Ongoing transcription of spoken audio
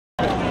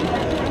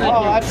Thank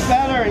you. That's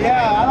better.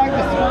 Yeah, I like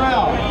the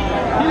smile.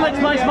 He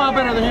likes my smile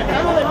better than him.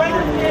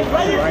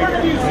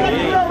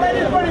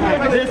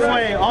 This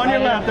way, on your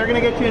left. They're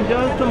going to get you in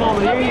just a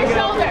moment. Here you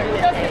go.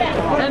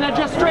 And then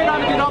just straight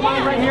on if you don't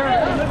mind right here.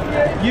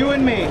 You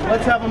and me.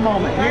 Let's have a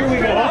moment. Here we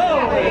go.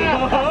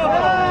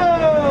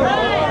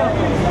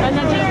 And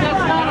then just that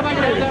smile if I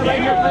can have that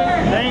right here,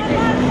 please. Thank you.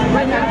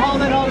 Right there.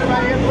 Hold it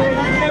right here, please.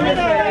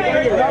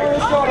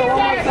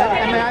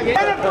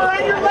 Jennifer,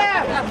 on your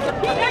left.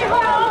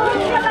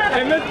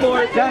 Hey, Miss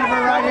Morris.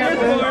 Jennifer, right here,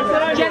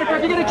 please. Jennifer,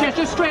 if you get a chance,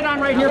 just straight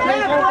on right here,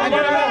 please.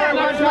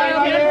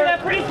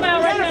 Pretty smile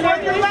right there.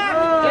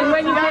 And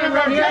when you can,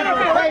 right here.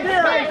 Jennifer, face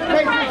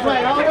this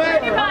way. All the way.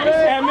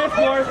 Hey, Miss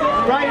Morris.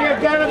 Right here,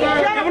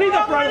 Jennifer. We need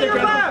the front of the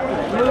gun.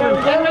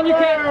 And when you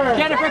can,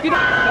 Jennifer, if you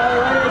don't.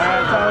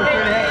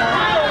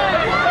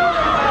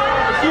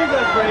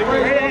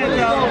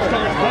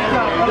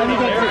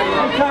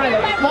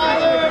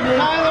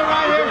 Tyler,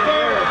 right here,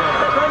 sir.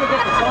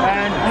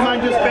 And you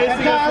mind just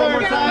facing us one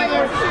more time?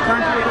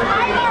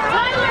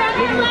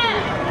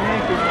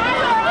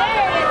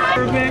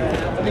 Perfect.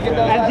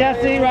 And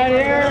Jesse right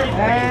here.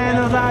 And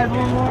those eyes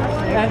one more.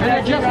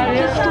 And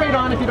just straight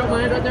on if you don't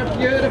mind right there.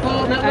 Beautiful.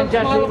 And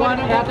Jesse, one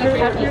after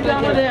you're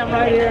done with him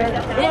right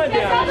here.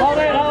 Hold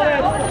it.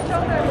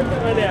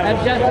 And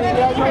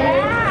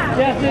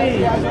Jesse,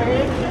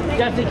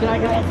 Jesse, can I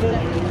go up to?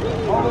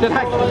 Did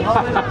I?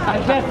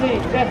 And Jesse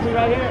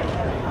right here.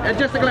 And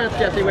just a glance,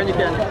 Jesse, when you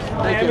can.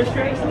 Thank you.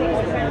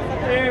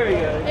 There we go.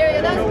 There you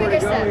go, that was bigger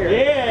step.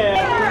 Yeah.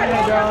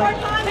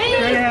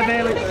 Straight ahead,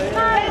 Bailey.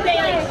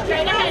 Bailey,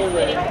 straight ahead,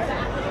 sweetie.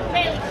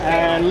 Bailey,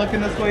 And looking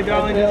this way,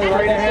 darling. Just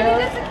straight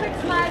ahead. just a quick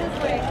smile this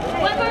way.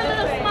 One more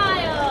little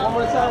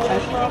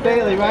smile.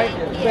 Bailey, right?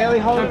 Bailey,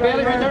 hold it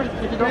Bailey right there,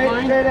 if you don't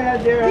mind. Straight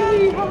ahead, dear.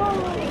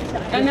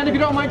 And then if you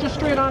don't mind, just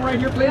straight on right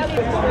here, please.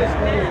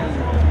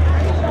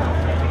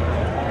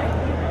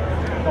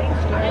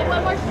 And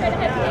one more straight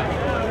ahead, please.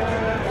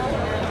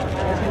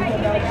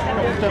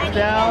 Steps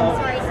down.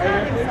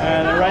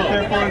 And they're right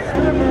there for us.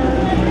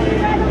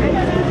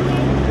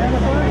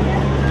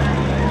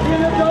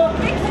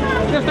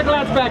 Just a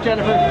glance back,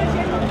 Jennifer.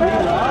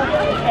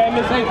 And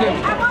Miss, thank you.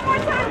 And one more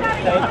time,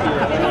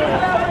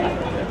 guys.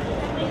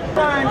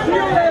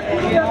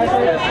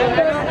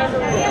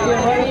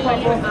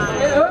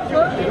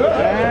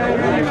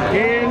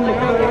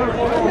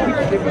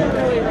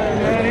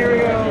 And here we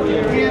go.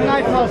 See a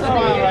nice little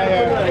smile right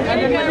here. And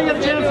then when you get a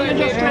chance, you can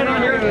just straight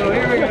on here.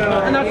 Here we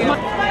go. And that's my...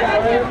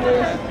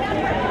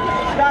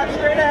 Stop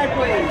straight ahead,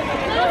 please.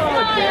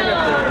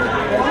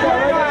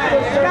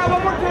 Scott,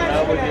 one more time.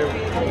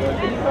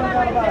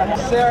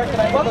 Sarah, can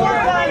I one more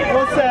time?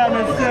 What's that,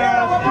 Miss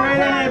Sarah? Straight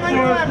ahead for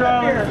us,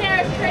 darling.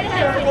 Sarah, straight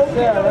ahead.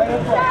 Sarah, right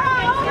in front.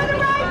 Sarah, over the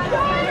right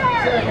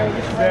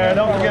shoulder. Sarah,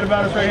 don't forget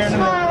about us right here in the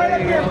middle. Right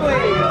up here,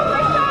 please.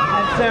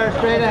 And Sarah,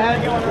 straight ahead.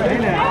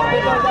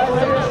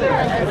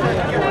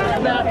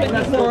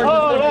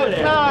 Oh,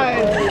 that's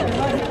nice.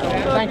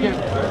 Thank you.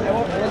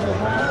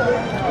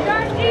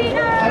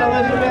 And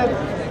Elizabeth.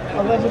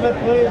 Elizabeth,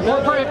 please.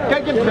 Well, for it.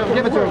 Give it to him.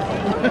 Give it to him.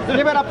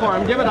 Give it up for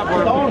him. Give it up for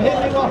him. Don't hit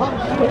me while I'm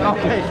shooting.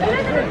 Okay.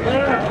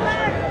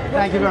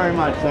 Thank you very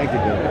much. Thank you,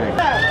 dude.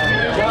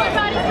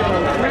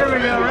 Here we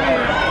go, right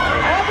here.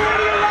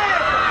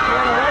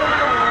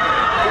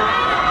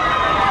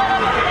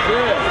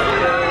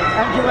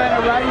 And Joanna,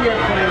 right here,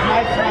 please.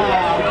 Nice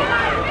smile.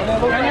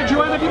 And then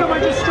Joanna, if you don't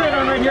mind, just straight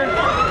on right here.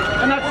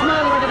 And that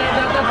smile right there.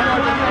 That's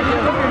right.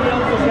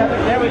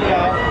 There we go.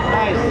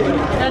 Nice.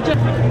 And just...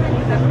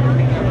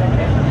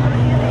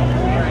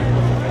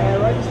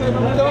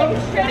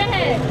 Straight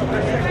ahead.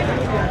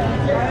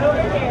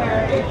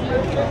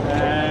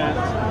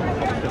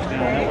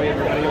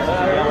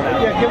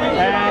 Yeah, give me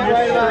and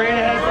just straight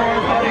ahead for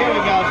us. Here we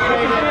go.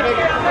 Straight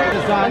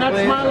ahead. And that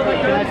smile if I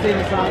Can I could. see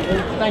the sign,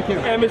 please? Thank you.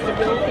 Hey, Mr.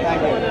 Bill.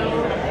 Thank you.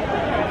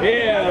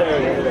 Yeah,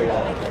 there we go.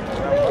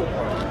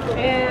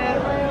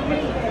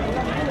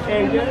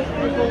 And just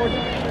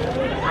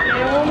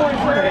one more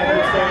time.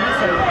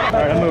 All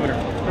right, I'm moving her.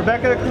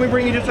 Rebecca, can we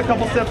bring you just a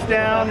couple steps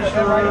down? Just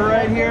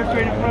right here,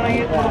 straight in front of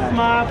you. Little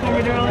smile for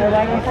me, darling.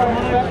 Rebecca,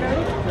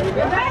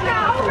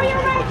 over your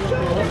right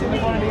shoulder.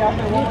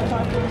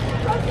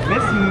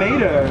 Miss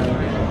Mater.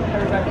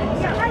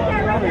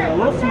 A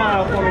little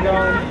smile for me,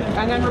 darling.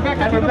 And then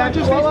Rebecca, if you don't mind,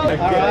 just All right.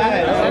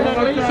 And then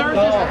Lee, sir,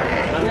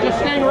 just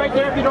staying right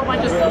there if you don't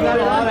mind. Just Got a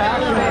lot of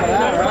action out of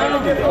that, right?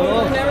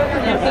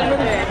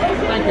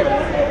 Thank you.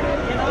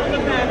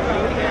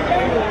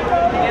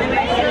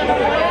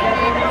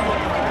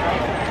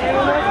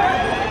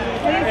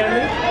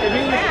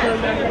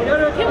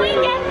 Can we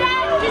get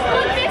that? Just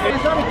look this way.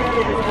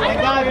 Hey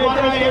guys, one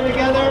right here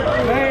together.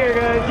 There you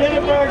go.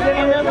 Jennifer,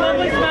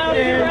 lovely smile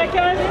here. Right,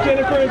 guys?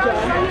 Jennifer and John.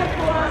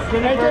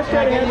 Jennifer,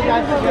 straight ahead. You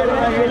guys together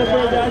right here. Jennifer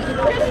and John.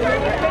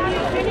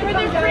 Jennifer,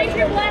 there's break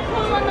your black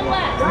hole on the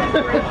left.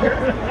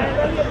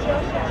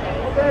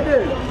 What did I do?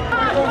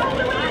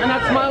 And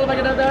that smile if I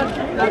could have that.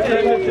 That's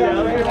it.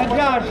 And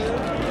Josh.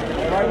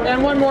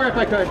 And one more if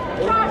I could.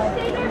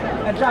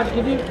 And Josh,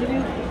 can you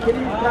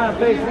kind of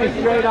face me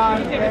straight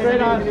on,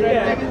 straight on, straight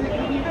on?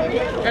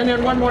 And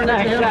then one more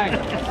next to him.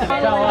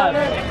 Tell us.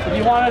 If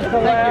you want us to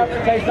laugh,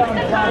 say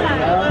something funny.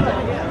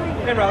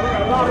 Hey, Robert.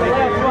 Last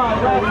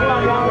one, Robert.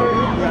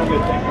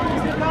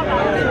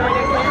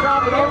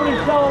 Robert,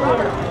 everybody's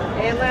celebrating.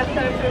 And last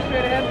time, go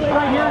straight ahead, please.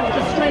 Right here,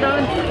 just straight on.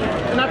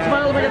 And that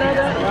smile over there.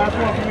 Last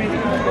one for me.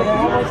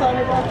 Almost on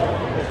your back.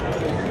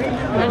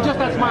 And just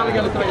that smile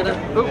again, look over there.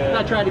 Oop,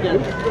 now try it again.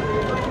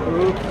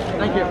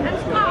 Thank you.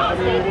 Oh,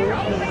 stay there.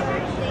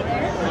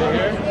 Stay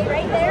there. Stay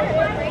right there and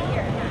right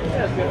here.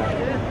 That's good.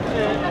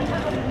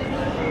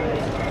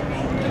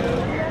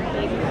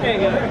 There you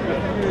go.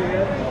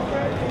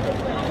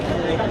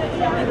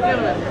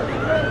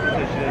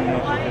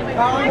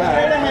 Colin,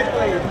 straight ahead,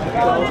 please.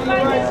 Colin, to the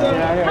right, sir.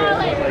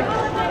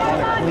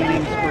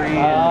 Cleaning spree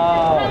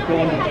and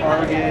going to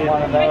Target.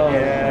 One of those.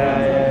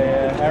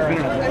 Yeah.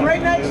 And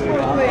right next to him,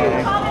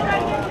 please.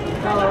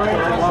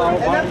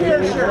 And up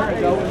here, sir.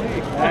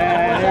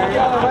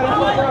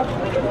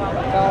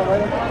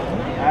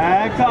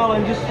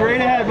 Colin, just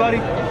straight ahead, buddy.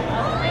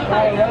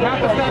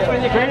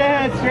 Straight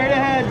ahead, straight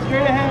ahead,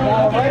 straight ahead.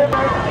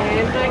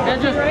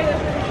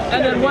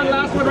 And then one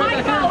last one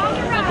right there.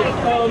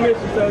 Oh,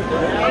 Mr. Sosa.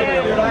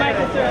 And right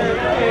next to her.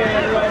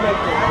 And right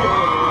next to her.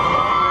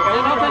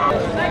 And I'll take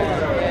this.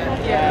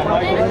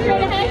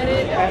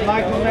 And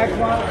Michael, next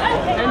one.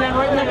 And then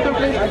right next to him,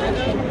 please.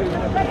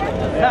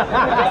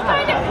 Just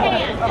find a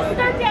pan. Just